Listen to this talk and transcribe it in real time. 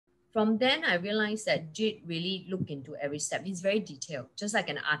from then I realized that Jit really looked into every step. He's very detailed, just like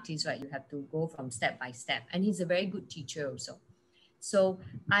an artist, right? You have to go from step by step, and he's a very good teacher also. So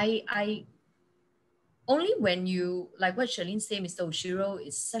I only when you, like what Charlene said, Mr. Oshiro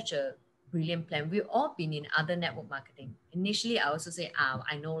is such a brilliant plan. We've all been in other network marketing. Initially, I also say,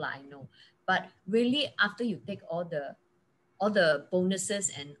 I know lah, I know. But really, after you take all the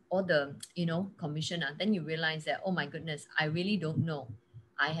bonuses and all the, commission, then you realize that, oh my goodness, I really don't know.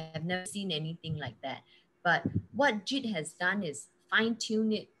 I have never seen anything like that. But what Jit has done is fine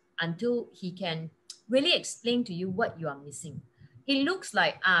tune it until he can really explain to you what you are missing. It looks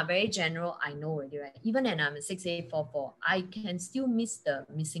like very general, I know already, right? Even when I'm a 6844, I can still miss the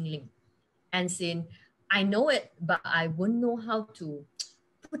missing link. And since I know it, but I wouldn't know how to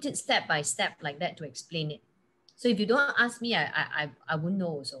put it step by step like that to explain it. So if you don't ask me, I wouldn't know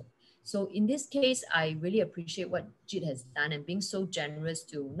also. So in this case, I really appreciate what Jit has done and being so generous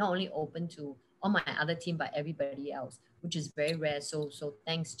to not only open to all my other team, but everybody else, which is very rare. So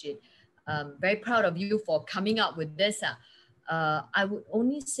thanks, Jit. Very proud of you for coming up with this. I would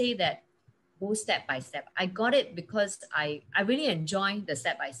only say that go step by step. I got it because I really enjoy the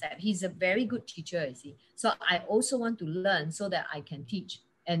step by step. He's a very good teacher, you see. So I also want to learn so that I can teach.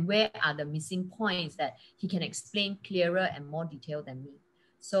 And where are the missing points that he can explain clearer and more detailed than me.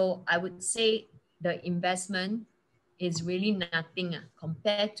 So I would say the investment is really nothing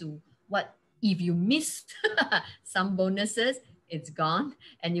compared to what, if you miss some bonuses, it's gone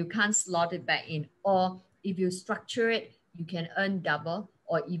and you can't slot it back in. Or if you structure it, you can earn double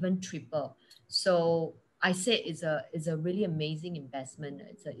or even triple. So I say it's a really amazing investment.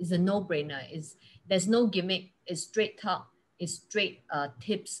 It's a no-brainer. There's no gimmick. It's straight talk. It's straight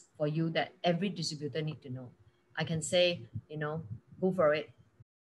tips for you that every distributor need to know. I can say, go for it.